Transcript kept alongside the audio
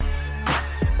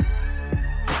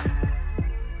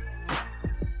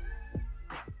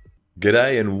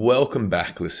G'day and welcome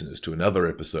back, listeners, to another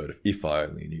episode of If I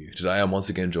Only Knew. Today I'm once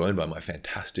again joined by my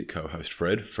fantastic co-host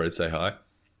Fred. Fred, say hi.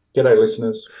 G'day,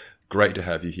 listeners. Great to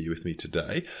have you here with me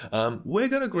today. We're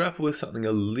going to grapple with something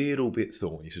a little bit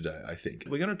thorny today, I think.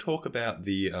 We're going to talk about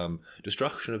the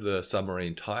destruction of the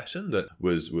submarine Titan that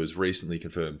was recently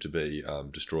confirmed to be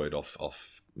destroyed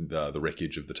off the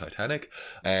wreckage of the Titanic.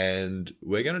 And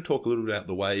we're going to talk a little bit about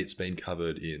the way it's been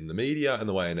covered in the media and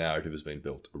the way a narrative has been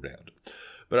built around it.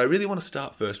 But I really want to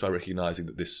start first by recognising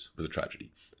that this was a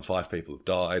tragedy. 5 people have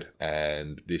died,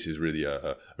 and this is really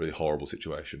a really horrible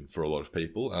situation for a lot of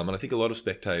people. And I think a lot of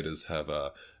spectators have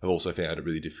also found it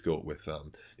really difficult with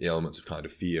the elements of kind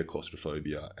of fear,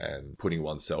 claustrophobia, and putting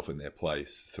oneself in their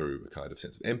place through a kind of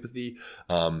sense of empathy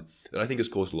that I think has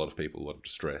caused a lot of people a lot of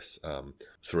distress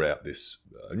throughout this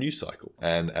news cycle.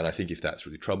 And I think if that's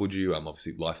really troubled you,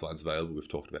 obviously Lifeline's available. We've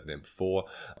talked about them before,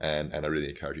 and I really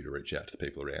encourage you to reach out to the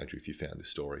people around you if you found this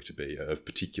story to be of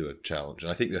particular challenge.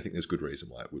 And I think there's good reason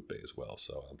why it would be as well.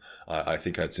 So I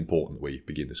think it's important that we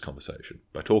begin this conversation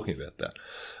by talking about that.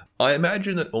 I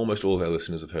imagine that almost all of our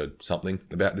listeners have heard something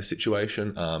about this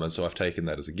situation, and so I've taken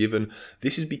that as a given.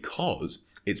 This is because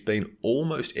it's been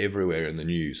almost everywhere in the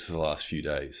news for the last few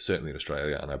days, certainly in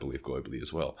Australia and I believe globally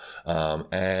as well.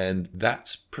 And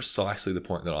that's precisely the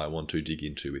point that I want to dig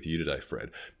into with you today,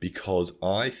 Fred, because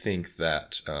I think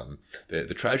that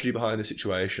the tragedy behind the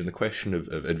situation, the question of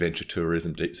adventure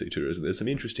tourism, deep sea tourism, there's some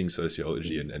interesting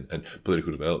sociology and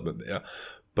political development there.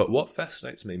 But what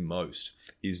fascinates me most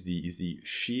is the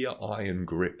sheer iron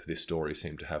grip this story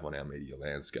seemed to have on our media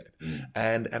landscape.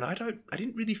 And I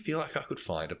didn't really feel like I could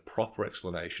find a proper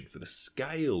explanation for the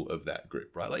scale of that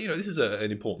grip, right? Like, this is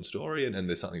an important story and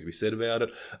there's something to be said about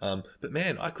it. But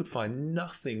man, I could find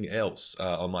nothing else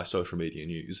on my social media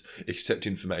news except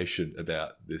information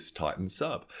about this Titan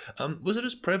sub. Was it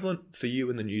as prevalent for you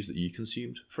in the news that you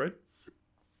consumed, Fred?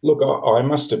 Look, I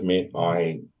must admit,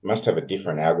 I must have a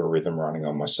different algorithm running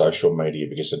on my social media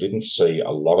because I didn't see a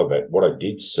lot of it. What I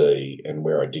did see and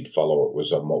where I did follow it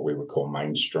was on what we would call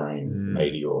mainstream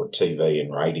media or TV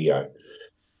and radio.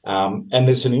 And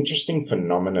there's an interesting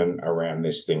phenomenon around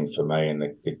this thing for me, and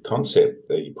the concept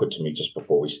that you put to me just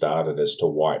before we started as to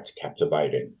why it's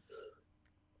captivating.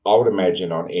 I would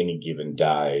imagine on any given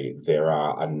day, there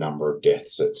are a number of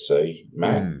deaths at sea,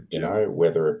 Matt,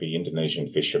 whether it be Indonesian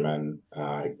fishermen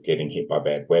getting hit by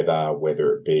bad weather,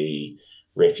 whether it be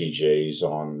refugees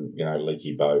on,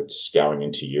 leaky boats going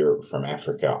into Europe from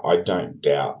Africa. I don't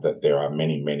doubt that there are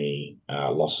many, many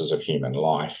losses of human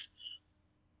life.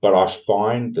 But I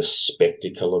find the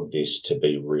spectacle of this to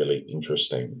be really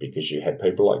interesting because you had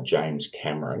people like James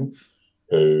Cameron,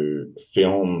 who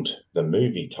filmed the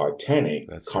movie Titanic,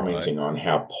 commenting on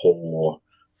how poor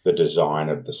the design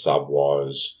of the sub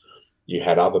was. You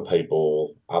had other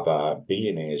people, other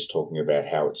billionaires talking about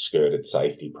how it skirted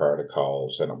safety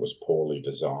protocols and it was poorly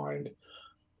designed.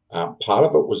 Part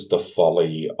of it was the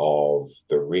folly of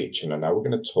the rich, and I know we're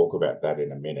going to talk about that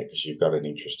in a minute because you've got an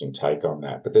interesting take on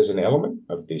that. But there's an element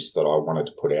of this that I wanted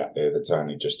to put out there that's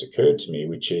only just occurred to me,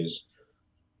 which is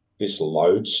this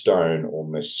lodestone or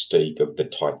mystique of the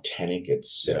Titanic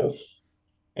itself,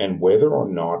 and whether or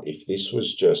not, if this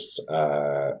was just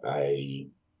a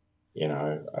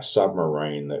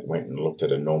submarine that went and looked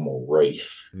at a normal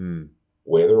reef,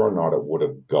 whether or not it would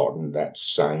have gotten that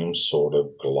same sort of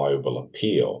global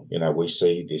appeal. We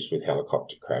see this with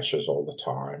helicopter crashes all the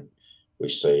time. We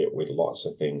see it with lots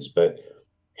of things, but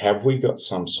have we got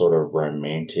some sort of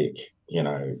romantic,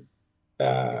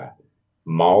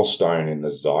 milestone in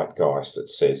the zeitgeist that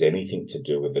says anything to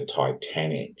do with the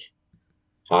Titanic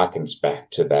harkens back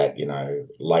to that,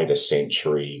 later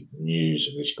century news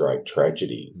of this great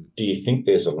tragedy? Do you think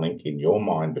there's a link in your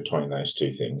mind between those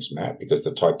two things, Matt? Because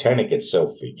the Titanic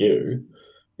itself for you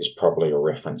is probably a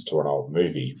reference to an old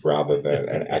movie rather than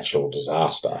an actual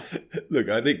disaster. Look,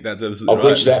 I think that's absolutely right.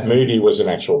 Of which that movie was an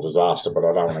actual disaster, but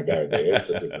I don't want to go there. It's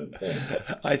a different thing.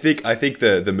 I think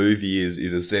the movie is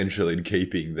essential in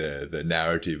keeping the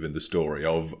narrative and the story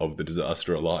of the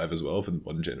disaster alive as well for the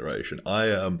modern generation.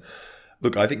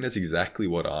 Look, I think that's exactly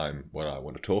what I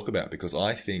want to talk about, because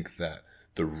I think that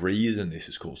the reason this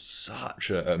has caused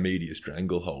such a media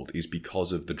stranglehold is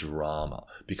because of the drama,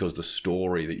 because the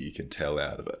story that you can tell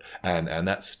out of it. And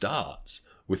that starts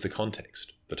with the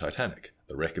context, the Titanic,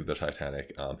 the wreck of the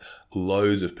Titanic.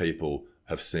 Loads of people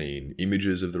have seen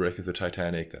images of the wreck of the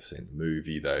Titanic, they've seen the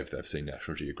movie, they've seen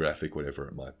National Geographic, whatever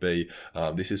it might be.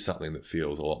 This is something that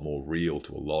feels a lot more real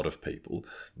to a lot of people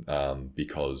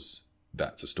because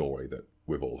that's a story that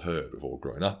we've all heard, we've all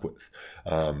grown up with.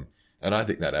 And I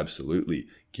think that absolutely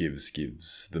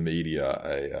gives the media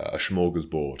a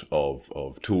smorgasbord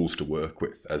of tools to work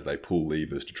with as they pull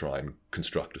levers to try and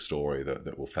construct a story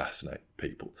that will fascinate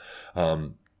people.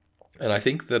 And I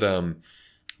think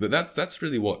that's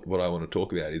really what I want to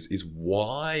talk about is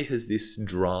why has this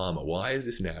drama, why has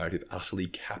this narrative utterly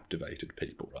captivated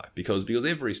people, right? Because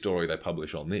every story they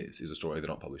publish on this is a story they're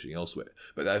not publishing elsewhere,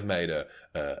 but they've made a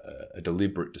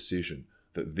deliberate decision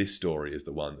that this story is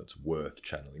the one that's worth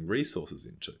channeling resources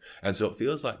into. And so it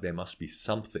feels like there must be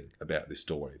something about this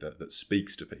story that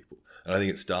speaks to people. And I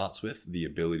think it starts with the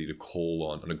ability to call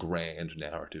on a grand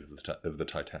narrative of the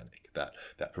Titanic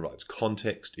that provides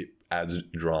context. It adds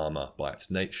drama by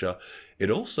its nature. It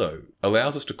also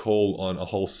allows us to call on a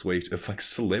whole suite of like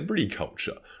celebrity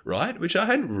culture, right? Which I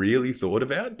hadn't really thought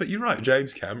about, but you're right.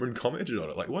 James Cameron commented on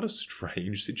it. Like, what a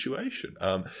strange situation.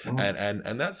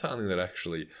 And that's something that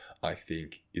actually I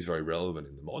think is very relevant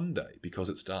in the modern day, because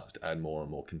it starts to add more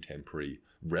and more contemporary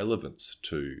relevance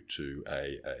to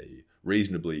a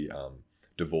reasonably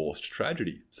divorced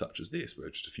tragedy such as this, where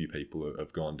just a few people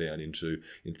have gone down into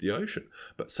the ocean.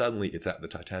 But suddenly it's at the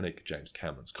Titanic, James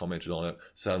Cameron's commented on it,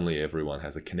 suddenly everyone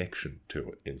has a connection to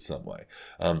it in some way.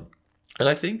 And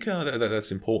I think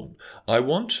that's important. I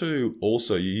want to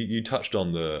also, you touched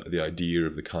on the idea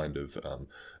of the kind of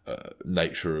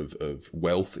nature of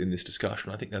wealth in this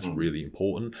discussion. I think that's really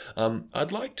important.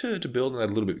 I'd like to build on that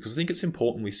a little bit, because I think it's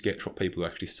important we sketch what people are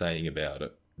actually saying about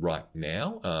it right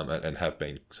now, and have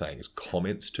been saying as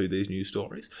comments to these news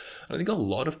stories. And I think a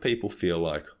lot of people feel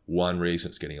like one reason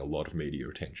it's getting a lot of media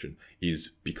attention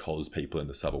is because people in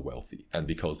the sub are wealthy, and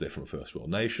because they're from a first world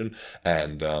nation,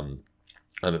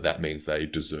 and that means they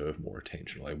deserve more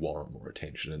attention, or they warrant more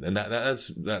attention, and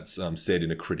that's said in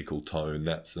a critical tone.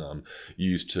 That's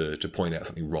used to point out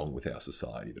something wrong with our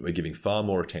society, that we're giving far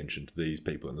more attention to these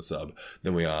people in the sub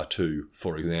than we are to,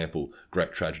 for example,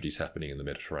 great tragedies happening in the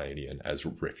Mediterranean as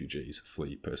refugees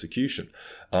flee persecution.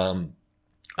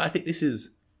 I think this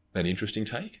is an interesting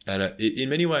take, and in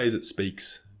many ways it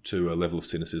speaks to a level of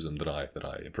cynicism that I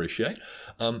appreciate.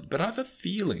 But I have a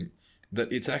feeling that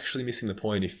it's actually missing the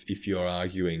point if you're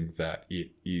arguing that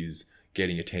it is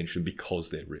getting attention because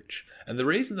they're rich. And the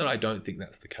reason that I don't think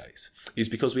that's the case is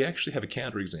because we actually have a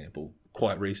counterexample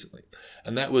quite recently.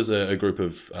 And that was a group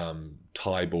of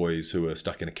Thai boys who were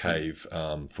stuck in a cave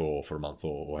for a month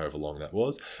or however long that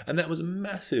was. And that was a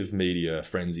massive media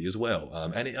frenzy as well.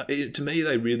 And to me,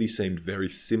 they really seemed very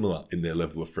similar in their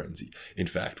level of frenzy. In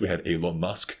fact, we had Elon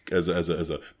Musk as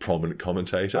a prominent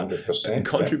commentator 100%,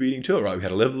 contributing to it, right? We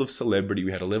had a level of celebrity,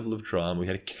 we had a level of drama, we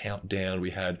had a countdown,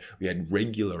 we had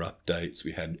regular updates,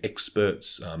 we had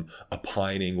experts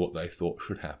opining what they thought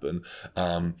should happen.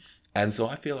 And so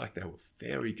I feel like they were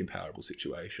very comparable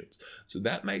situations. So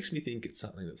that makes me think it's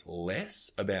something that's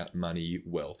less about money,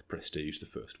 wealth, prestige, the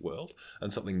first world,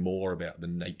 and something more about the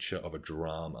nature of a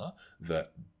drama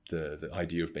that the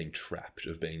idea of being trapped,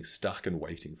 of being stuck and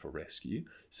waiting for rescue,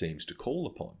 seems to call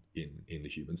upon in the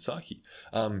human psyche.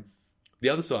 The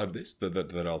other side of this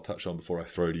that I'll touch on before I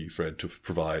throw to you, Fred, to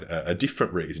provide a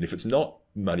different reason. If it's not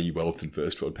money, wealth, and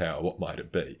first world power, what might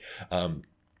it be?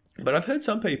 But I've heard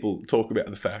some people talk about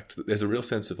the fact that there's a real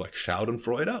sense of like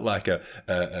Schadenfreude, like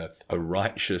a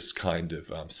righteous kind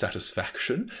of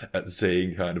satisfaction at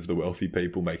seeing kind of the wealthy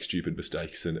people make stupid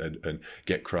mistakes and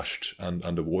get crushed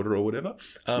underwater or whatever.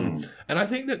 And I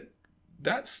think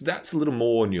that's a little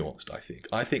more nuanced,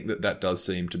 I think that does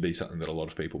seem to be something that a lot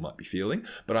of people might be feeling,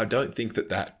 but I don't think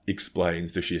that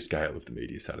explains the sheer scale of the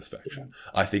media satisfaction.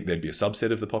 I think there'd be a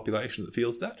subset of the population that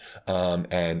feels that,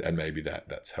 and maybe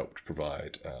that's helped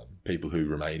provide people who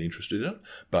remain interested in it,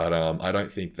 but I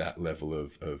don't think that level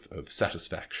of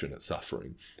satisfaction at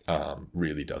suffering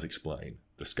really does explain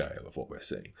the scale of what we're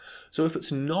seeing. So if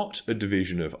it's not a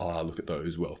division of, look at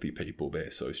those wealthy people,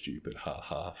 they're so stupid,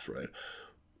 ha, Fred,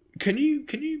 Can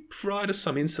you provide us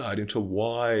some insight into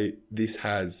why this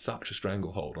has such a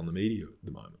stranglehold on the media at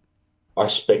the moment? I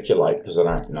speculate because I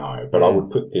don't know, but I would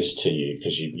put this to you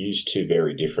because you've used two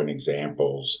very different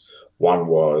examples. One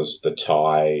was the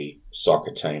Thai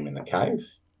soccer team in the cave,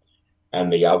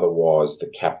 and the other was the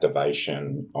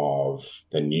captivation of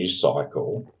the news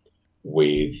cycle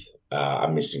with a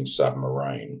missing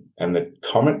submarine. And the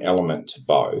common element to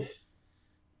both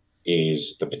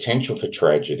is the potential for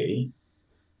tragedy,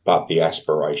 but the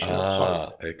aspiration of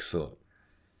hope. Excellent.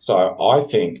 So I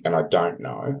think, and I don't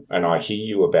know, and I hear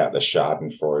you about the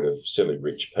Schadenfreude of silly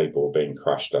rich people being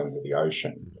crushed under the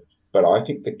ocean, but I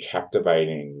think the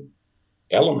captivating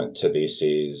element to this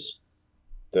is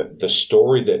the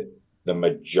story that the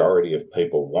majority of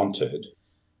people wanted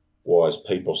was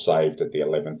people saved at the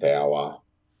 11th hour,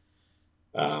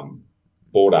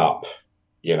 brought up,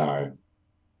 you know,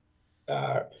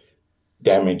 uh,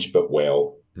 damaged but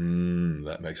well.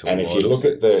 That makes a And if lot you of look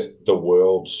at sense. the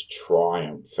world's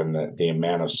triumph and the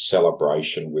amount of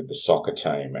celebration with the soccer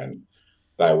team, and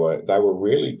they were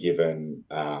really given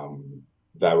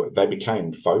they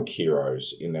became folk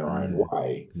heroes in their own Mm,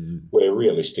 way, mm, where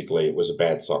realistically it was a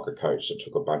bad soccer coach that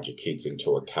took a bunch of kids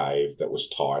into a cave that was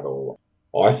tied.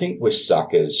 I think we're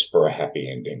suckers for a happy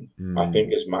ending. I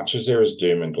think mm. as much as there is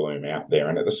doom and gloom out there,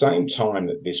 and at the same time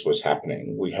that this was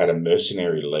happening, we had a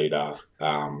mercenary leader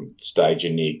stage a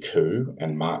near coup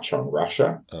and march on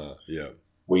Russia. Yeah.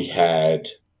 We had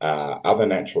other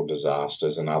natural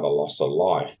disasters and other loss of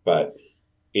life, but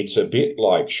it's a bit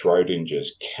like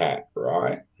Schrodinger's cat,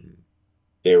 right? Mm.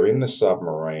 They're in the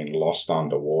submarine, lost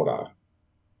underwater.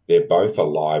 They're both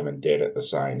alive and dead at the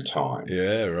same time.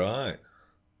 Yeah, right.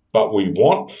 But we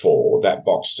want for that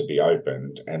box to be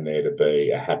opened and there to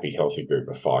be a happy, healthy group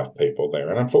of 5 people there.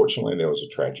 And unfortunately, there was a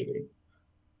tragedy.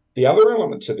 The other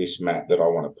element to this, Matt, that I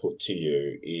want to put to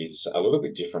you is a little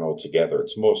bit different altogether.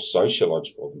 It's more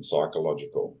sociological than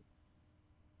psychological.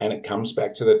 And it comes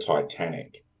back to the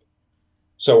Titanic.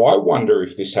 So I wonder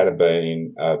if this had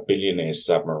been a billionaire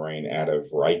submarine out of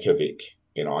Reykjavik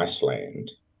in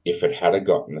Iceland, if it had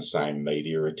gotten the same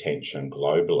media attention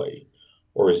globally,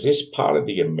 or is this part of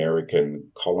the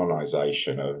American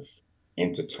colonization of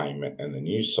entertainment and the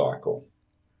news cycle?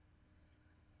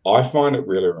 I find it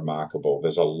really remarkable.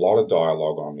 There's a lot of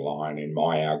dialogue online in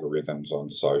my algorithms on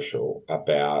social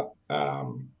about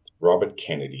Robert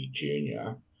Kennedy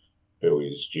Jr., who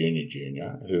is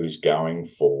Junior, who is going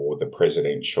for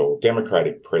the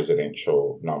Democratic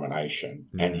presidential nomination.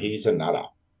 And Mm, he's a nutter.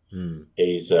 mm,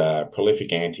 He's a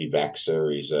prolific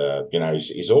anti-vaxxer.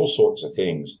 He's all sorts of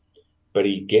things. But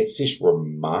he gets this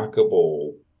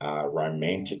remarkable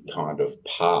romantic kind of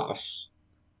pass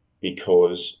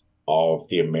because of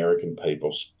the American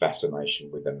people's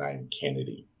fascination with the name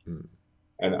Kennedy. mm.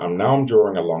 And I know I'm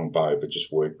drawing a long bow, but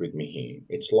just work with me here.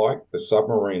 It's like the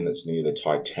submarine that's near the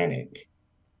Titanic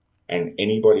and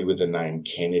anybody with the name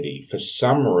Kennedy. For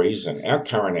some reason, our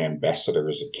current ambassador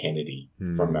is a Kennedy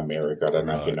from Mm. America. I don't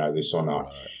know if you Right, know this or not.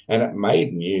 right. And it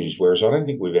made news, whereas I don't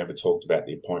think we've ever talked about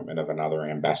the appointment of another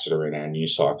ambassador in our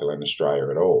news cycle in Australia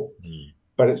at all. Mm.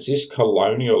 But it's this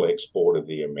colonial export of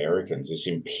the Americans, this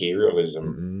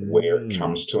imperialism where it Mm.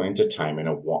 comes to entertainment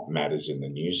and what matters in the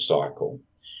news cycle.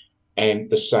 And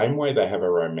the same way they have a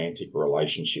romantic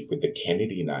relationship with the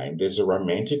Kennedy name, there's a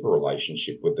romantic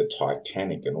relationship with the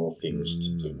Titanic and all things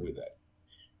to do Mm. with it.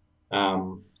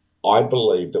 Um, I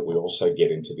believe that we also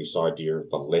get into this idea of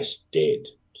the less dead.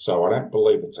 So I don't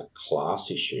believe it's a class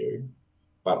issue,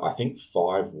 but I think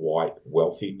 5 white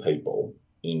wealthy people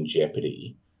in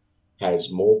jeopardy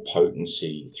has more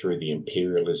potency through the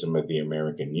imperialism of the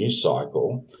American news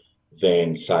cycle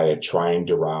than, say, a train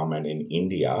derailment in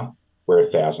India where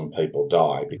 1,000 people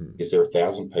die, Mm. because there are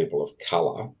 1,000 people of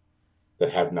colour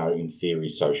that have no, in theory,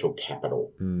 social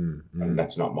capital. Mm. And Mm.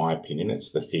 that's not my opinion,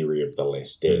 it's the theory of the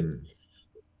less dead. Mm.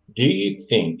 Do you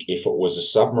think if it was a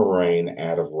submarine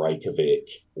out of Reykjavik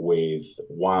with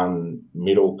one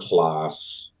middle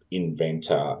class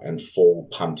inventor and 4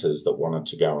 punters that wanted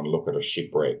to go and look at a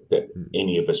shipwreck, that Mm.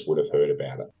 any of us would have heard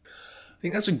about it? I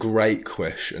think that's a great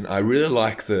question. I really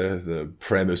like the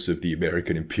premise of the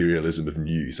American imperialism of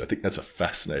news. I think that's a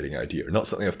fascinating idea. Not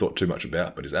something I've thought too much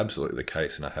about, but is absolutely the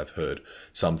case, and I have heard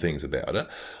some things about it.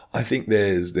 I think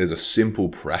there's a simple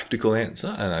practical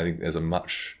answer, and I think there's a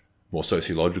much more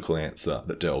sociological answer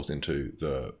that delves into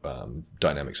the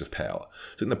dynamics of power.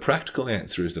 So the practical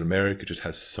answer is that America just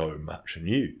has so much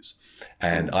news.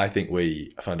 And I think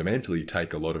we fundamentally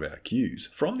take a lot of our cues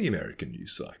from the American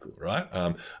news cycle, right?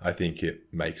 I think it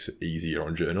makes it easier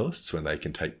on journalists when they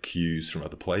can take cues from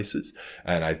other places.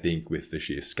 And I think with the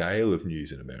sheer scale of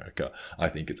news in America, I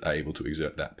think it's able to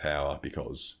exert that power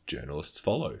because journalists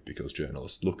follow, because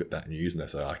journalists look at that news and they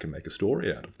say, I can make a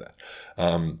story out of that.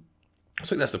 So I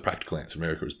think that's the practical answer.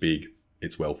 America is big,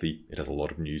 it's wealthy, it has a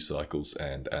lot of news cycles,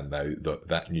 and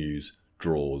that news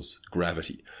draws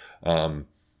gravity.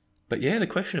 But yeah, the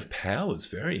question of power is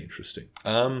very interesting.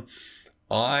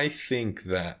 I think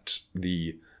that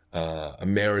the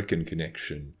American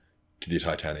connection to the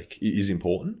Titanic is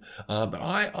important, but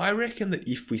I reckon that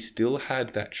if we still had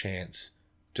that chance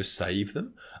to save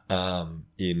them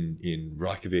in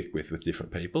Reykjavik with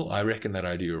different people, I reckon that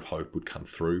idea of hope would come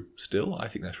through still. I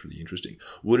think that's really interesting.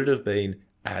 Would it have been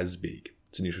as big?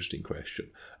 It's an interesting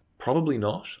question. Probably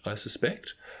not, I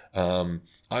suspect. I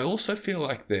also feel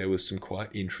like there was some quite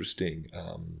interesting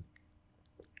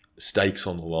stakes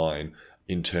on the line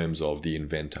in terms of the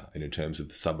inventor and in terms of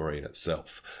the submarine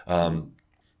itself.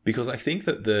 Because I think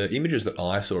that the images that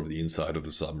I saw of the inside of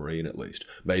the submarine, at least,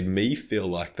 made me feel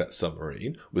like that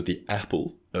submarine was the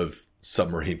Apple of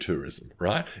submarine tourism,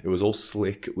 right? It was all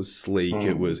slick, it was sleek,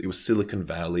 it was Silicon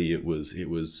Valley, it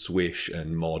was swish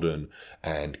and modern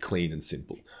and clean and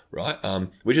simple, right?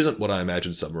 Which isn't what I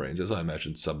imagine submarines as. I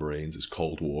imagine submarines as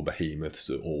Cold War behemoths,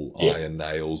 all iron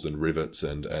nails and rivets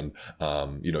and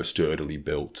sturdily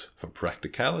built for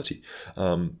practicality.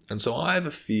 And so I have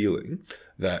a feeling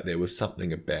that there was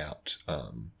something about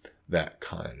that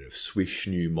kind of swish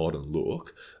new modern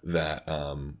look that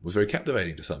was very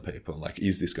captivating to some people. Like,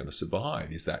 is this going to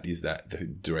survive? Is that the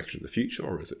direction of the future,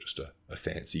 or is it just a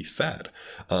fancy fad?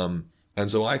 And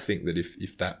so I think that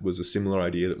if that was a similar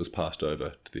idea that was passed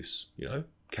over to this,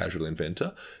 casual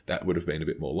inventor, that would have been a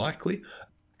bit more likely.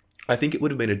 I think it would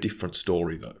have been a different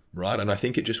story, though, right? And I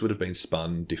think it just would have been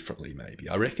spun differently, maybe.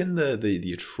 I reckon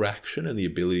the attraction and the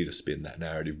ability to spin that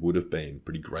narrative would have been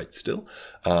pretty great still.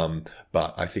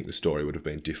 But I think the story would have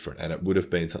been different, and it would have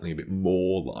been something a bit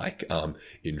more like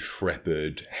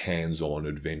intrepid, hands-on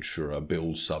adventurer,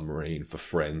 build submarine for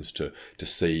friends to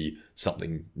see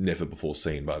something never before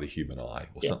seen by the human eye,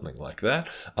 or something like that.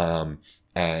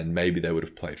 And maybe they would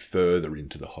have played further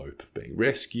into the hope of being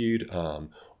rescued,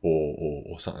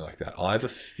 or something like that. I have a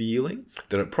feeling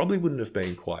that it probably wouldn't have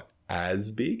been quite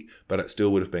as big, but it still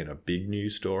would have been a big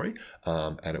news story,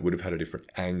 and it would have had a different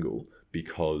angle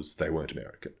because they weren't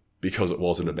American. Because it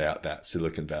wasn't about that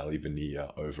Silicon Valley veneer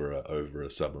over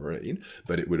a submarine,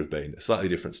 but it would have been a slightly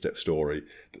different step story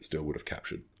that still would have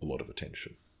captured a lot of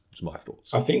attention. That's my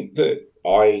thoughts. I think that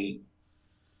I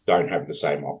don't have the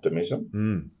same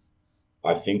optimism.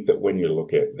 I think that when you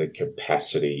look at the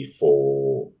capacity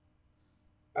for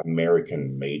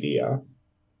American media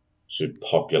to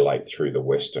populate through the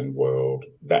Western world,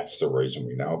 that's the reason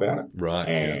we know about it. Right.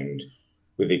 And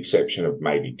with the exception of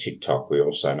maybe TikTok, we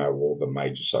also know all the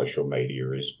major social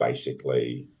media is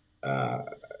basically,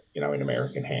 in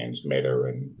American hands, Meta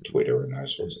and Twitter and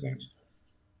those sorts of things.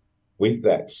 With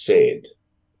that said,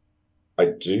 I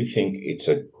do think it's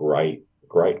a great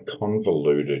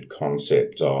convoluted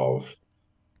concept of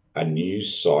a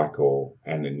news cycle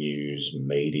and a news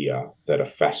media that are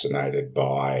fascinated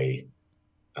by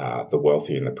the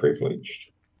wealthy and the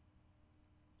privileged.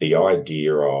 The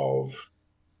idea of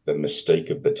the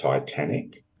mystique of the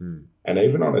Titanic, and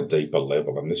even on a deeper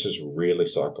level, and this is really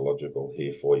psychological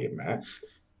here for you, Matt,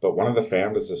 but one of the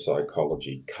founders of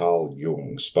psychology, Carl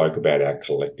Jung, spoke about our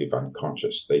collective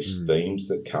unconscious, these themes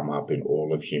that come up in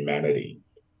all of humanity.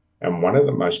 And one of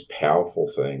the most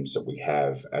powerful themes that we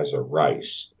have as a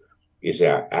race is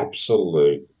our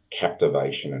absolute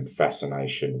captivation and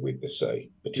fascination with the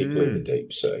sea, particularly the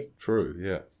deep sea. True,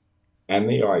 yeah. And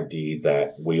the idea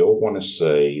that we all want to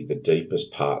see the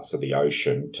deepest parts of the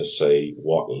ocean to see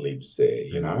what lives there,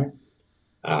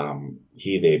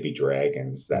 Here there be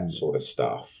dragons, that sort of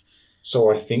stuff.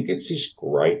 So I think it's this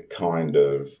great kind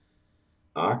of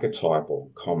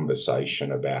archetypal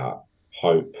conversation about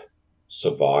hope,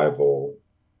 survival,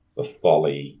 the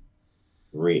folly,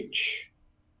 rich,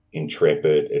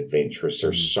 intrepid, adventurous.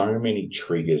 There's so many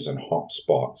triggers and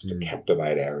hotspots to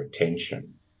captivate our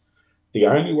attention. The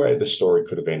only way the story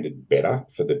could have ended better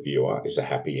for the viewer is a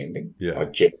happy ending. Yeah. I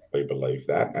genuinely believe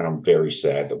that. And I'm very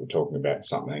sad that we're talking about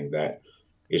something that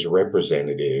is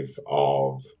representative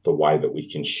of the way that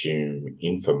we consume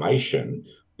information,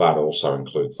 but also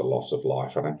includes the loss of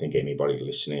life. I don't think anybody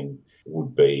listening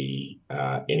would be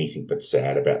anything but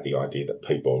sad about the idea that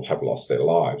people have lost their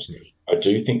lives. I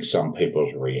do think some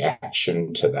people's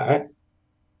reaction to that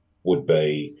would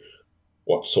be,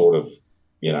 what sort of,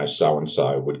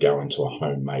 so-and-so would go into a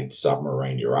homemade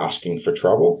submarine? You're asking for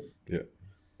trouble. Yeah.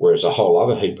 Whereas a whole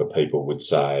other heap of people would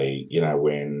say,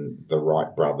 when the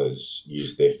Wright brothers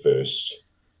used their first,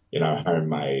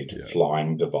 homemade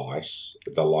flying device,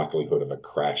 the likelihood of a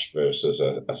crash versus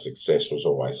a success was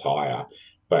always higher.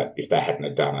 But if they hadn't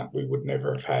have done it, we would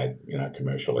never have had,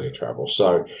 commercial air travel.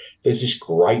 So there's this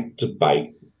great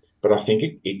debate, but I think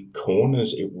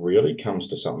it really comes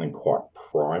to something quite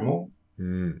primal.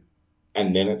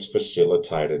 And then it's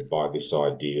facilitated by this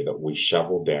idea that we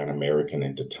shovel down American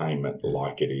entertainment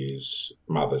like it is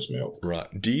mother's milk. Right.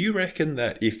 Do you reckon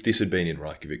that if this had been in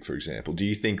Reykjavik, for example, do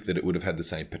you think that it would have had the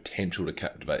same potential to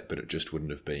captivate, but it just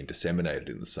wouldn't have been disseminated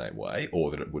in the same way,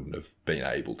 or that it wouldn't have been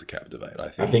able to captivate? I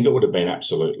think it would have been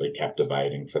absolutely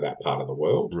captivating for that part of the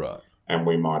world. Right. And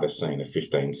we might have seen a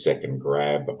 15-second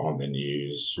grab on the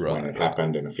news when it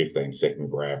happened, and a 15-second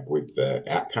grab with the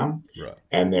outcome. Right.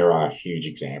 And there are huge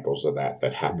examples of that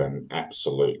happen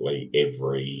absolutely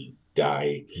every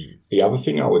day. The other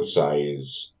thing I would say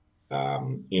is,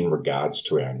 in regards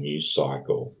to our news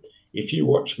cycle, If you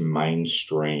watch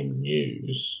mainstream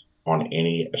news on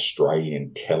any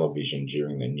Australian television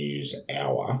during the news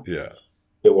hour, Yeah.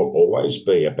 there will always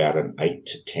be about an 8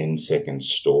 to 10-second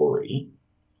story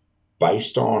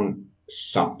based on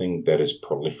something that has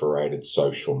proliferated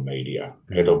social media.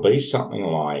 It'll be something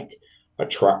like a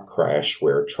truck crash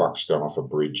where a truck's gone off a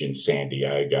bridge in San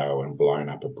Diego and blown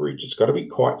up a bridge. It's got to be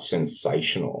quite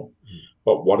sensational.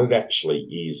 But what it actually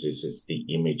is it's the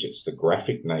image, it's the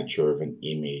graphic nature of an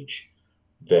image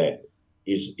that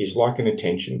is like an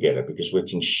attention getter, because we're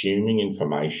consuming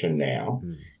information now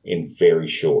in very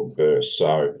short bursts.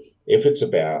 So if it's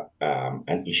about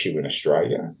an issue in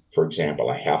Australia, for example,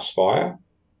 a house fire,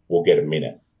 we'll get a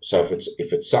minute. So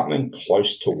if it's something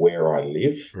close to where I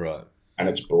live, right, and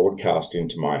it's broadcast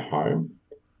into my home,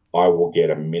 I will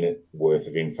get a minute worth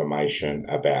of information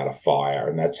about a fire,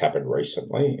 and that's happened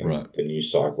recently in the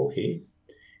news cycle here.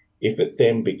 If it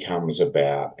then becomes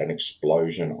about an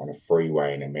explosion on a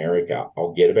freeway in America,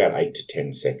 I'll get about 8 to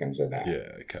 10 seconds of that.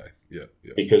 Yeah, okay. Yeah.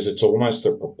 Because it's almost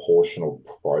a proportional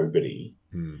probity.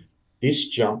 This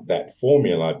jumped that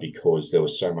formula because there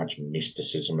was so much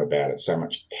mysticism about it, so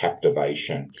much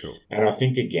captivation. Cool. And I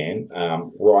think, again,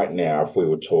 right now, if we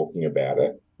were talking about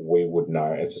it, we would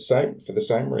know. It's the same for the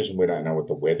same reason we don't know what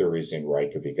the weather is in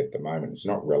Reykjavik at the moment. It's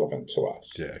not relevant to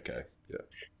us. Yeah, okay. Yeah.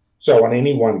 So on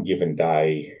any one given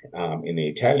day in the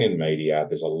Italian media,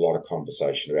 there's a lot of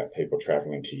conversation about people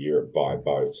travelling to Europe by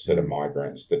boats that are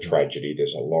migrants, the tragedy.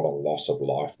 There's a lot of loss of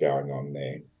life going on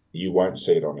there. You won't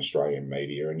see it on Australian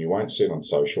media, and you won't see it on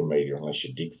social media unless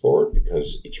you dig for it,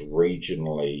 because it's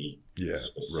regionally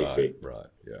specific. Right,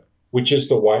 yeah. Which is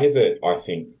the way that I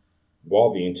think,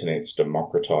 while the internet's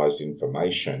democratized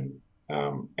information,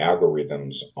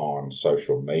 algorithms on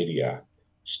social media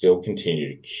still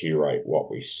continue to curate what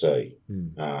we see.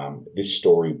 This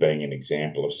story being an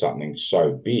example of something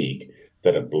so big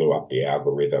that it blew up the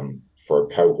algorithm for a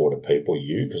cohort of people,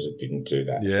 because it didn't do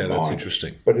that. Yeah, that's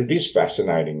interesting. But it is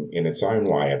fascinating in its own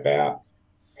way about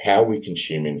how we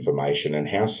consume information and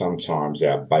how sometimes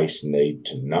our base need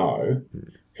to know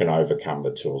can overcome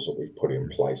the tools that we've put in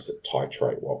place that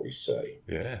titrate what we see.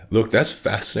 Yeah, look, that's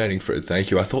fascinating, Fred. Thank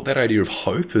you. I thought that idea of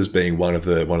hope as being one of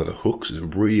the hooks is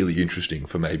really interesting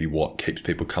for maybe what keeps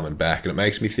people coming back, and it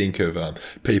makes me think of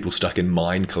people stuck in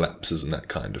mine collapses and that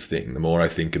kind of thing. The more I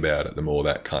think about it, the more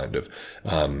that kind of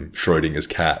Schrodinger's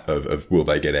cat of will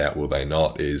they get out, will they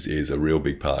not, is a real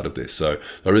big part of this. So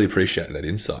I really appreciate that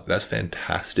insight. That's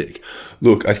fantastic.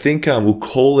 Look, I think we'll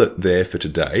call it there for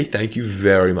today. Thank you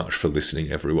very much for listening,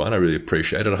 everyone. I really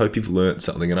appreciate it. I hope you've learned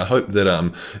something, and I hope that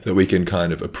that we can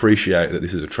kind of appreciate that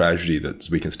this is a tragedy that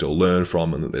we can still learn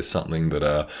from, and that there's something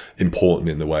that important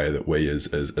in the way that we as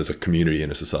a community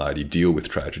and a society deal with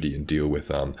tragedy and deal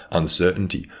with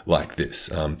uncertainty like this.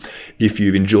 If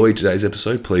you've enjoyed today's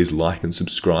episode, please like and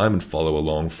subscribe and follow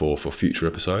along for future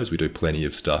episodes. We do plenty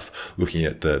of stuff looking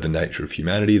at the nature of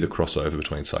humanity, the crossover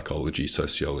between psychology,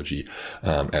 sociology,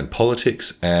 and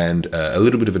politics, and a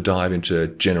little bit of a dive into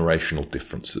generational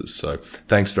differences. So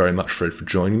thanks very much, Fred, for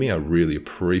joining me. I really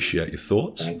appreciate your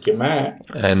thoughts. Thank you, Matt.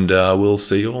 And we'll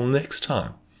see you all next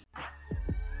time.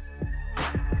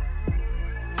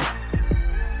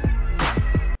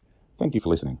 Thank you for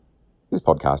listening. This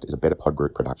podcast is a Better Pod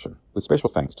Group production, with special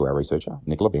thanks to our researcher,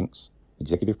 Nicola Binks,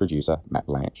 executive producer, Matt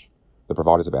Blanche, the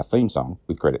providers of our theme song,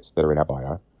 with credits that are in our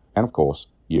bio, and of course,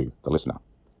 you, the listener.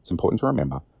 It's important to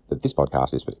remember that this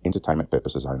podcast is for entertainment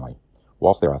purposes only.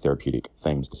 Whilst there are therapeutic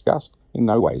themes discussed, in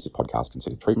no way is this podcast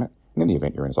considered treatment, and in the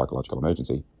event you're in a psychological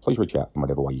emergency, please reach out in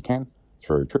whatever way you can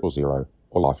through 000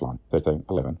 or Lifeline 13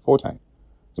 11 14.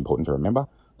 It's important to remember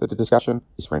that the discussion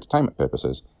is for entertainment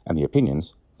purposes, and the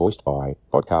opinions voiced by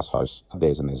podcast hosts are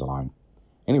theirs and theirs alone.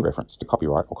 Any reference to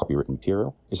copyright or copywritten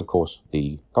material is, of course,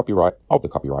 the copyright of the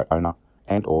copyright owner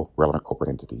and or relevant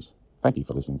corporate entities. Thank you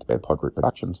for listening to Better Pod Group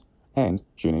Productions, and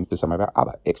tune in to some of our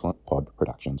other excellent pod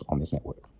productions on this network.